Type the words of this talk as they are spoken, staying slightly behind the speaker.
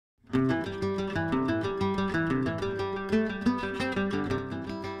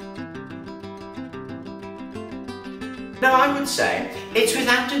Now I would say it's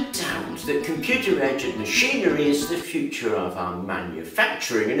without a doubt that computer-aided machinery is the future of our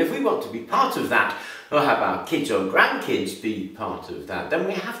manufacturing, and if we want to be part of that, or have our kids or grandkids be part of that, then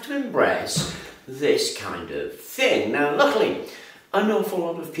we have to embrace this kind of thing. Now luckily, an awful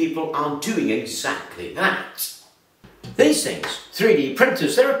lot of people are doing exactly that. These things, 3D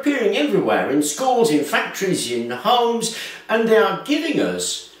printers, they're appearing everywhere, in schools, in factories, in homes, and they are giving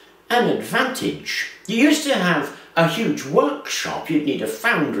us an advantage. You used to have a huge workshop. You'd need a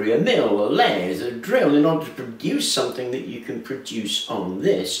foundry, a mill, a lathe, a drill in order to produce something that you can produce on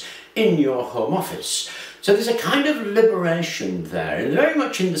this in your home office. So there's a kind of liberation there, and very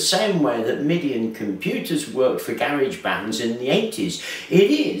much in the same way that MIDI and computers worked for garage bands in the 80s. It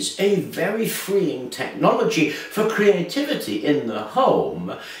is a very freeing technology for creativity in the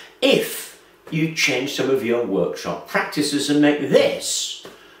home if you change some of your workshop practices and make this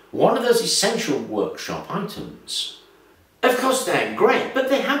one of those essential workshop items. Of course they're great, but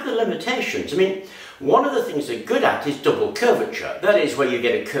they have the limitations. I mean, one of the things they're good at is double curvature. That is where you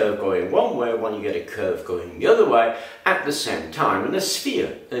get a curve going one way, when you get a curve going the other way at the same time. And a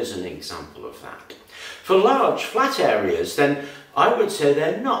sphere is an example of that. For large flat areas, then I would say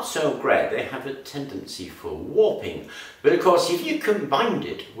they're not so great. They have a tendency for warping. But of course, if you combined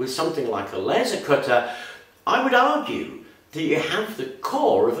it with something like a laser cutter, I would argue that you have the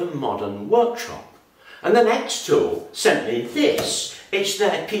core of a modern workshop. And then XTool sent me this. It's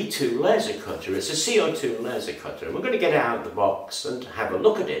their P2 laser cutter. It's a CO2 laser cutter. And we're going to get it out of the box and have a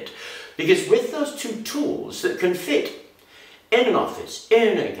look at it. Because with those two tools that can fit in an office,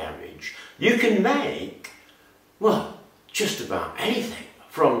 in a garage, you can make, well, just about anything.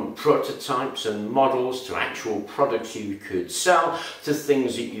 From prototypes and models to actual products you could sell, to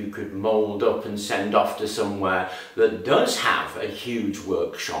things that you could mould up and send off to somewhere that does have a huge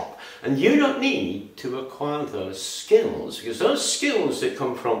workshop. And you don't need to acquire those skills, because those skills that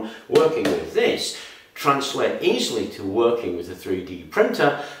come from working with this translate easily to working with a 3D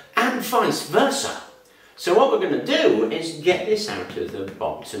printer and vice versa. So what we're going to do is get this out of the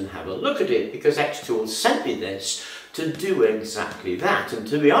box and have a look at it, because XTool sent me this to do exactly that. And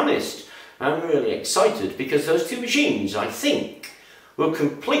to be honest, I'm really excited, because those two machines, I think, will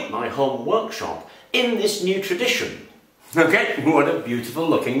complete my home workshop in this new tradition. Okay, what a beautiful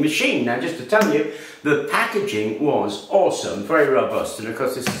looking machine. Now just to tell you, the packaging was awesome, very robust, and of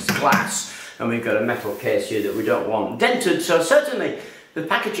course this is glass, and we've got a metal case here that we don't want dented, so certainly the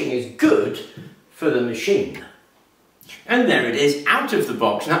packaging is good for the machine. And there it is, out of the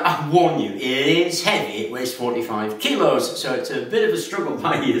box. Now I warn you, it is heavy, it weighs 45 kilos, so it's a bit of a struggle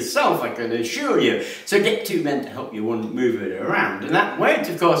by yourself, I can assure you. So get two men to help you move it around. And that weight,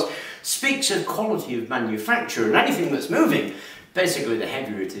 of course, speaks of quality of manufacture, and anything that's moving, basically the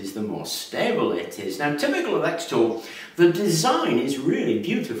heavier it is, the more stable it is. Now typical of XTool, the design is really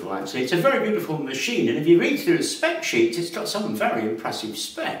beautiful actually. It's a very beautiful machine, and if you read through the spec sheet, it's got some very impressive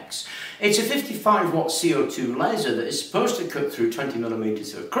specs. It's a 55 watt CO2 laser that is supposed to cut through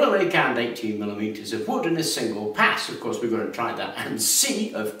 20mm of acrylic and 18mm of wood in a single pass. Of course, we're going to try that and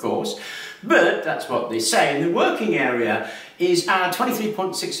see, of course, but that's what they say. And the working area is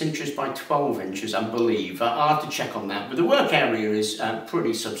 23.6 inches by 12 inches, I believe. I'll have to check on that, but the work area is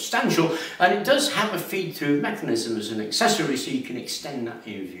pretty substantial, and it does have a feed-through mechanism as an accessory, so you can extend that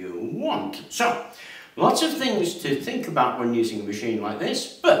if you want. So, lots of things to think about when using a machine like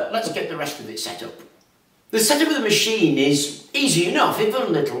this, but let's get the rest of it set up. The setup of the machine is easy enough, if a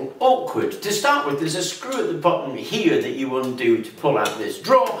little awkward. To start with, there's a screw at the bottom here that you undo to pull out this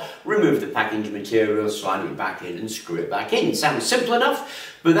drawer, remove the packaging material, slide it back in and screw it back in. Sounds simple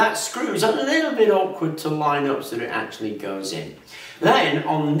enough, but that screw is a little bit awkward to line up so that it actually goes in. Then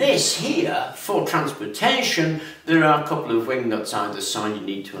on this here, for transportation, there are a couple of wing nuts either side you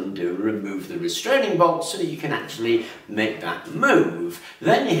need to undo, remove the restraining bolts so that you can actually make that move.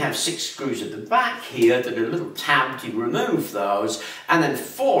 Then you have 6 screws at the back here that are little tabbed, you remove those, and then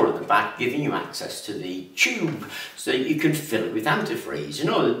 4 at the back giving you access to the tube so that you can fill it with antifreeze. In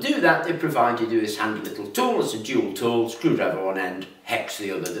order to do that, they provide you with this handy little tool. It's a dual tool, screwdriver one end, hex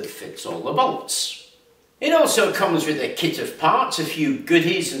the other, that fits all the bolts. It also comes with a kit of parts, a few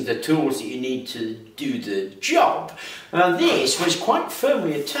goodies and the tools that you need to do the job. Now this was quite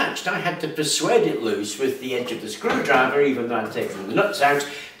firmly attached. I had to persuade it loose with the edge of the screwdriver, even though I'd taken the nuts out,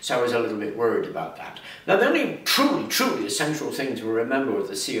 so I was a little bit worried about that. Now the only truly essential thing to remember with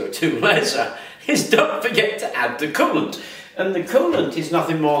the CO2 laser is don't forget to add the coolant. And the coolant is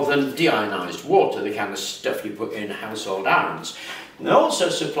nothing more than deionized water, the kind of stuff you put in household irons. And they also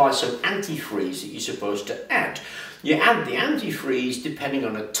supply some antifreeze that you're supposed to add. You add the antifreeze depending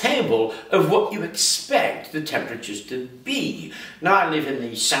on a table of what you expect the temperatures to be. Now I live in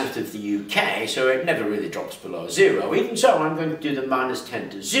the south of the UK, so it never really drops below 0. Even so, I'm going to do the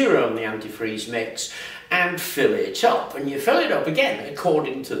 -10 to 0 on the antifreeze mix and fill it up. And you fill it up again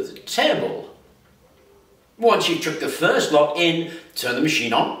according to the table. Once you've chucked the first lot in, turn the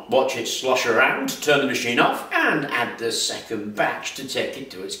machine on, watch it slosh around, turn the machine off, and add the second batch to take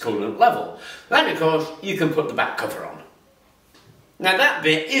it to its coolant level. Then, of course, you can put the back cover on. Now that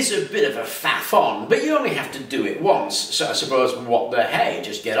bit is a bit of a faff on, but you only have to do it once, so I suppose what the hey,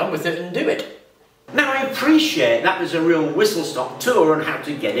 just get on with it and do it. Now I appreciate that there's a real whistle-stop tour on how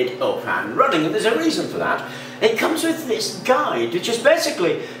to get it up and running, and there's a reason for that. It comes with this guide, which is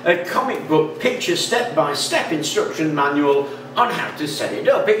basically a comic book picture step-by-step instruction manual on how to set it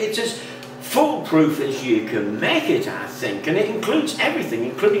up. It's as foolproof as you can make it, I think, and it includes everything,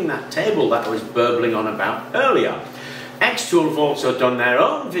 including that table that I was burbling on about earlier. XTool have also done their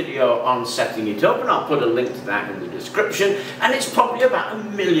own video on setting it up, and I'll put a link to that in the description, and it's probably about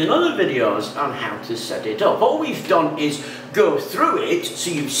 1 million other videos on how to set it up. All we've done is go through it,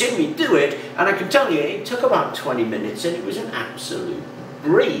 so you've seen me do it, and I can tell you it took about 20 minutes and it was an absolute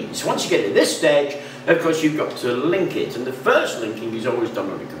breeze. Once you get to this stage, of course you've got to link it, and the first linking is always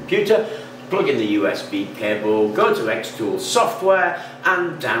done on a computer. Plug in the USB cable, go to XTool software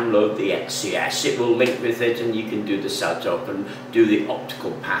and download the XCS. It will link with it and you can do the setup and do the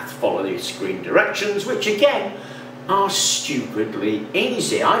optical path, follow the screen directions, which again are stupidly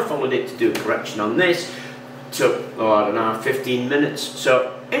easy. I followed it to do a correction on this. Took, I don't know, 15 minutes.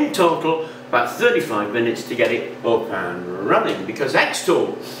 So in total, about 35 minutes to get it up and running, because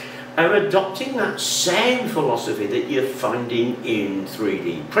XTool are adopting that same philosophy that you're finding in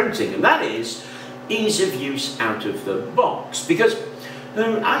 3D printing, and that is ease of use out of the box. Because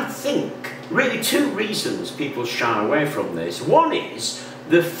I think really 2 reasons people shy away from this. One is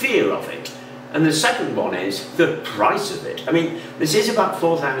the fear of it, and the second one is the price of it. I mean, this is about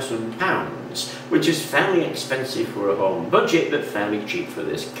 £4,000, which is fairly expensive for a home budget, but fairly cheap for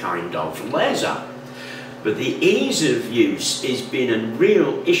this kind of laser. But the ease of use has been a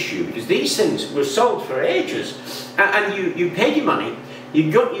real issue, because these things were sold for ages, and you paid your money,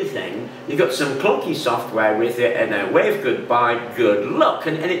 you got your thing, you got some clunky software with it, and a wave goodbye, good luck,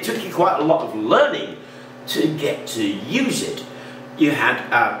 and it took you quite a lot of learning to get to use it. You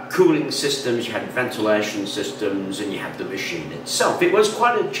had cooling systems, you had ventilation systems, and you had the machine itself. It was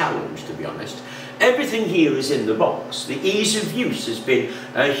quite a challenge, to be honest. Everything here is in the box. The ease of use has been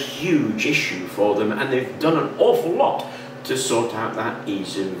a huge issue for them, and they've done an awful lot to sort out that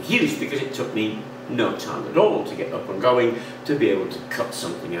ease of use, because it took me no time at all to get up and going to be able to cut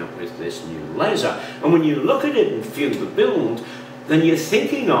something out with this new laser. And when you look at it and feel the build, then you're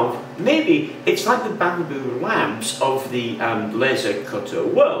thinking of maybe it's like the bamboo labs of the laser cutter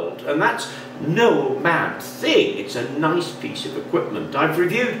world, and that's no bad thing. It's a nice piece of equipment. I've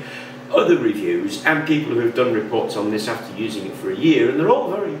reviewed other reviews and people who have done reports on this after using it for a year, and they're all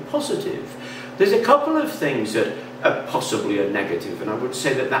very positive. There's a couple of things that are possibly a negative, and I would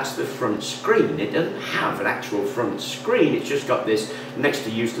say that that's the front screen. It doesn't have an actual front screen, it's just got this next to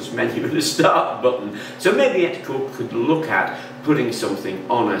useless menu and a start button. So maybe XTool could look at putting something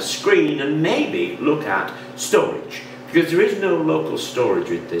on a screen, and maybe look at storage, because there is no local storage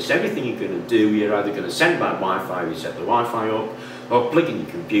with this. Everything you're going to do, you're either going to send by Wi-Fi, you set the Wi-Fi up, or plug in your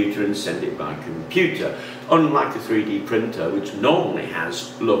computer and send it by computer. Unlike a 3D printer, which normally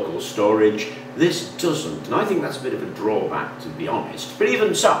has local storage, this doesn't, and I think that's a bit of a drawback, to be honest. But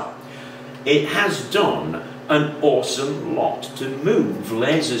even so, it has done an awesome lot to move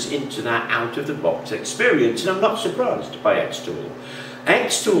lasers into that out-of-the-box experience, and I'm not surprised by XTool.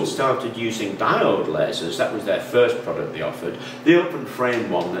 XTool started using diode lasers. That was their first product they offered, the open frame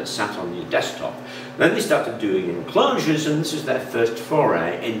one that sat on your desktop. Then they started doing enclosures, and this is their first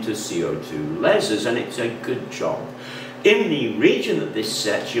foray into CO2 lasers, and it's a good job. In the region that this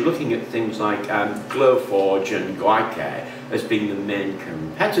sets, you're looking at things like Glowforge and Goike as being the main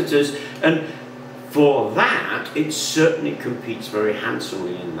competitors, and for that, it certainly competes very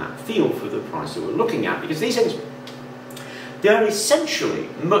handsomely in that field for the price that we're looking at, because these things, they're essentially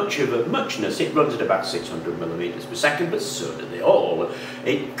much of a muchness. It runs at about 600 millimeters per second, but so do they all.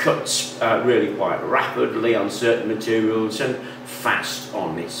 It cuts really quite rapidly on certain materials and fast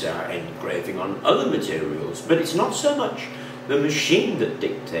on its engraving on other materials. But it's not so much the machine that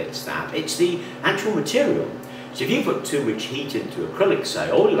dictates that, it's the actual material. So if you put too much heat into acrylic,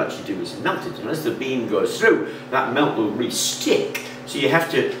 say, all you'll actually do is melt it, and as the beam goes through, that melt will re-stick. So you have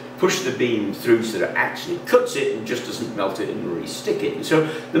to push the beam through so that it actually cuts it and just doesn't melt it and re-stick it. And so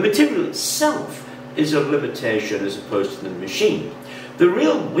the material itself is a limitation as opposed to the machine. The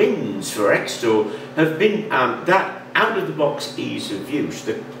real wins for XTool have been that out-of-the-box ease of use,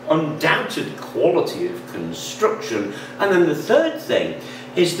 the undoubted quality of construction, and then the third thing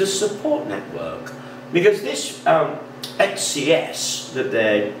is the support network. Because this XCS that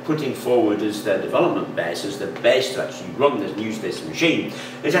they're putting forward as their development base, as the base to actually run this and use this machine,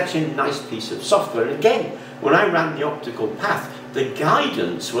 is actually a nice piece of software. And again, when I ran the optical path, the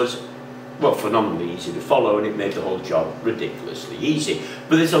guidance was, well, phenomenally easy to follow, and it made the whole job ridiculously easy.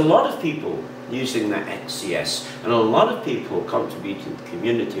 But there's a lot of people using that XCS, and a lot of people contributing to the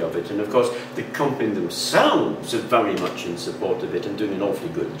community of it, and of course the company themselves are very much in support of it and doing an awfully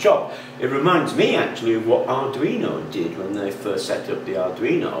good job. It reminds me actually of what Arduino did when they first set up the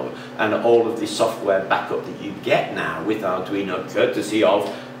Arduino, and all of the software backup that you get now with Arduino, courtesy of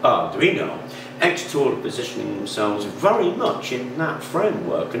Arduino. XTool are positioning themselves very much in that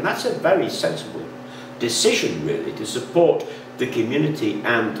framework, and that's a very sensible decision really, to support the community,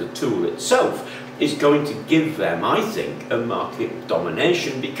 and the tool itself is going to give them, I think, a market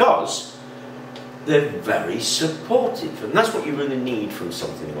domination because they're very supportive, and that's what you really need from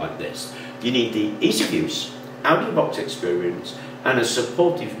something like this. You need the ease of use, out-of-the-box experience, and a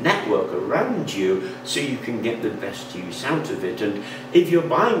supportive network around you so you can get the best use out of it. And if you're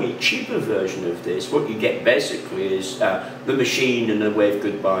buying a cheaper version of this, what you get basically is the machine and a wave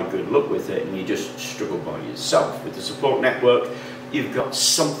goodbye, good luck with it, and you just struggle by yourself. With the support network, you've got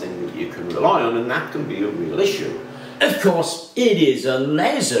something that you can rely on, and that can be a real issue. Of course, it is a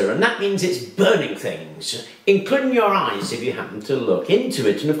laser, and that means it's burning things, including your eyes if you happen to look into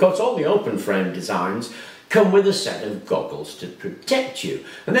it. And of course, all the open frame designs come with a set of goggles to protect you.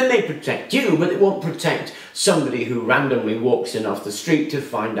 And then they protect you, but it won't protect somebody who randomly walks in off the street to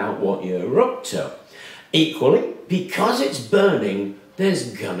find out what you're up to. Equally, because it's burning,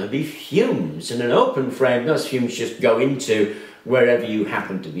 there's gonna be fumes. And an open frame, those fumes just go into wherever you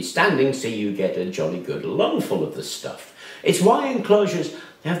happen to be standing, so you get a jolly good lungful of the stuff. It's why enclosures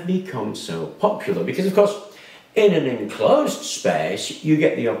have become so popular, because of course, in an enclosed space, you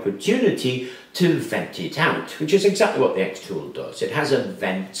get the opportunity to vent it out, which is exactly what the XTool does. It has a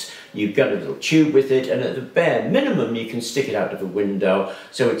vent, you've got a little tube with it, and at the bare minimum you can stick it out of a window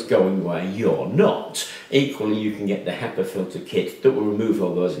so it's going where you're not. Equally, you can get the HEPA filter kit that will remove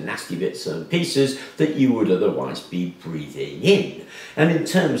all those nasty bits and pieces that you would otherwise be breathing in. And in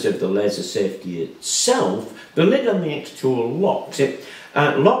terms of the laser safety itself, the lid on the XTool locks. It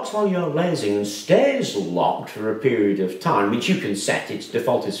locks while you're lasering and stays locked for a period of time, which you can set. Its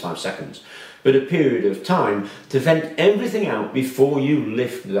default is 5 seconds. But a period of time to vent everything out before you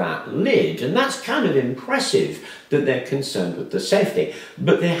lift that lid. And that's kind of impressive that they're concerned with the safety.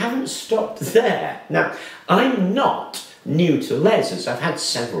 But they haven't stopped there. Now, I'm not new to lasers. I've had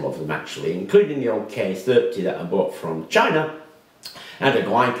several of them actually, including the old K30 that I bought from China. I had a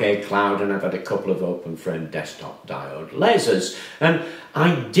Glycade cloud, and I've had a couple of open frame desktop diode lasers. And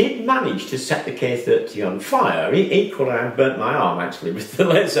I did manage to set the K30 on fire. Equally, I burnt my arm actually with the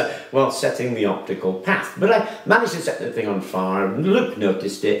laser while setting the optical path. But I managed to set the thing on fire, and Luke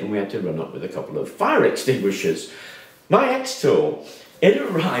noticed it, and we had to run up with a couple of fire extinguishers. My XTool, it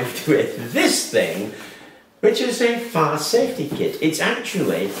arrived with this thing, which is a fire safety kit. It's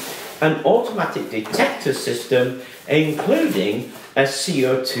actually an automatic detector system, including a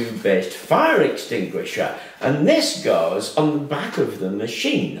CO2 based fire extinguisher, and this goes on the back of the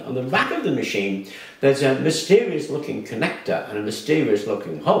machine. On the back of the machine there's a mysterious looking connector and a mysterious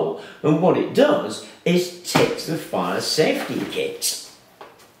looking hole, and what it does is takes the fire safety kit.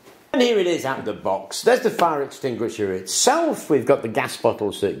 And here it is out of the box. There's the fire extinguisher itself. We've got the gas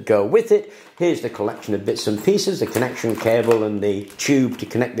bottles that go with it. Here's the collection of bits and pieces, the connection cable and the tube to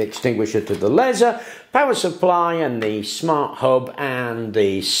connect the extinguisher to the laser, power supply and the smart hub and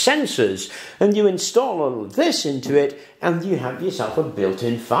the sensors. And you install all of this into it and you have yourself a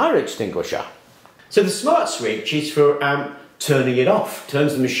built-in fire extinguisher. So the smart switch is for turning it off,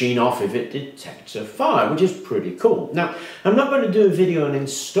 turns the machine off if it detects a fire, which is pretty cool. Now, I'm not going to do a video on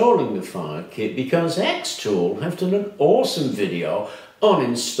installing the fire kit because XTool have done an awesome video on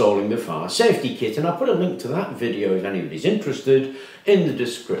installing the fire safety kit, and I'll put a link to that video if anybody's interested in the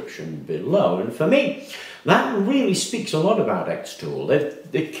description below. And for me, that really speaks a lot about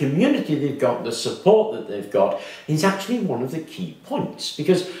XTool. The community they've got, the support that they've got, is actually one of the key points.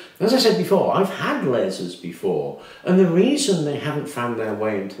 Because, as I said before, I've had lasers before, and the reason they haven't found their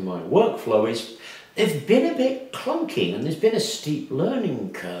way into my workflow is they've been a bit clunky and there's been a steep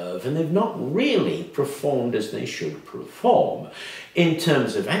learning curve and they've not really performed as they should perform. In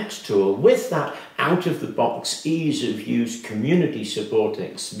terms of XTool, with that out-of-the-box, ease-of-use, community support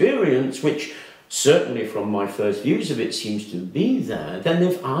experience, which certainly from my first views of it seems to be there, then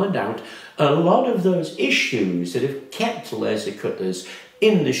they've ironed out a lot of those issues that have kept laser cutters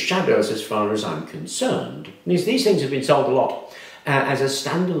in the shadows as far as I'm concerned. These things have been sold a lot as a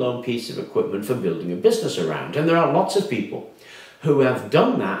standalone piece of equipment for building a business around, and there are lots of people who have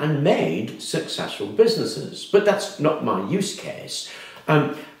done that and made successful businesses. But that's not my use case.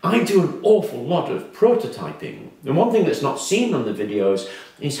 I do an awful lot of prototyping, and one thing that's not seen on the videos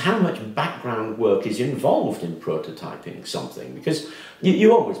is how much background work is involved in prototyping something, because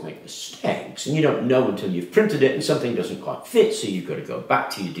you always make mistakes and you don't know until you've printed it and something doesn't quite fit, so you've got to go back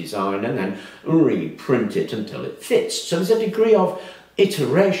to your design and then reprint it until it fits. So there's a degree of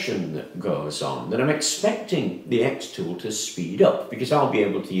iteration that goes on that I'm expecting the XTool to speed up, because I'll be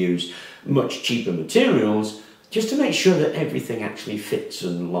able to use much cheaper materials just to make sure that everything actually fits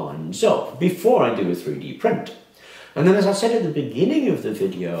and lines up before I do a 3D print. And then, as I said at the beginning of the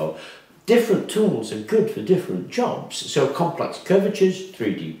video, different tools are good for different jobs. So complex curvatures,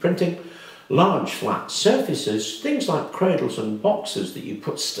 3D printing, large flat surfaces, things like cradles and boxes that you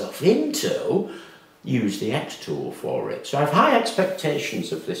put stuff into, use the XTool for it. So I have high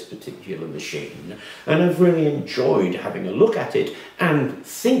expectations of this particular machine, and I've really enjoyed having a look at it and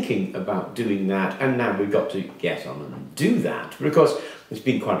thinking about doing that, and now we've got to get on and do that, because it's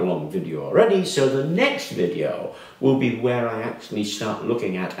been quite a long video already. So the next video will be where I actually start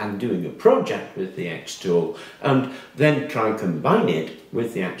looking at and doing a project with the XTool, and then try and combine it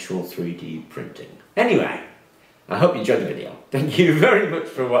with the actual 3D printing. Anyway, I hope you enjoyed the video. Thank you very much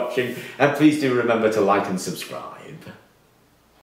for watching, and please do remember to like and subscribe.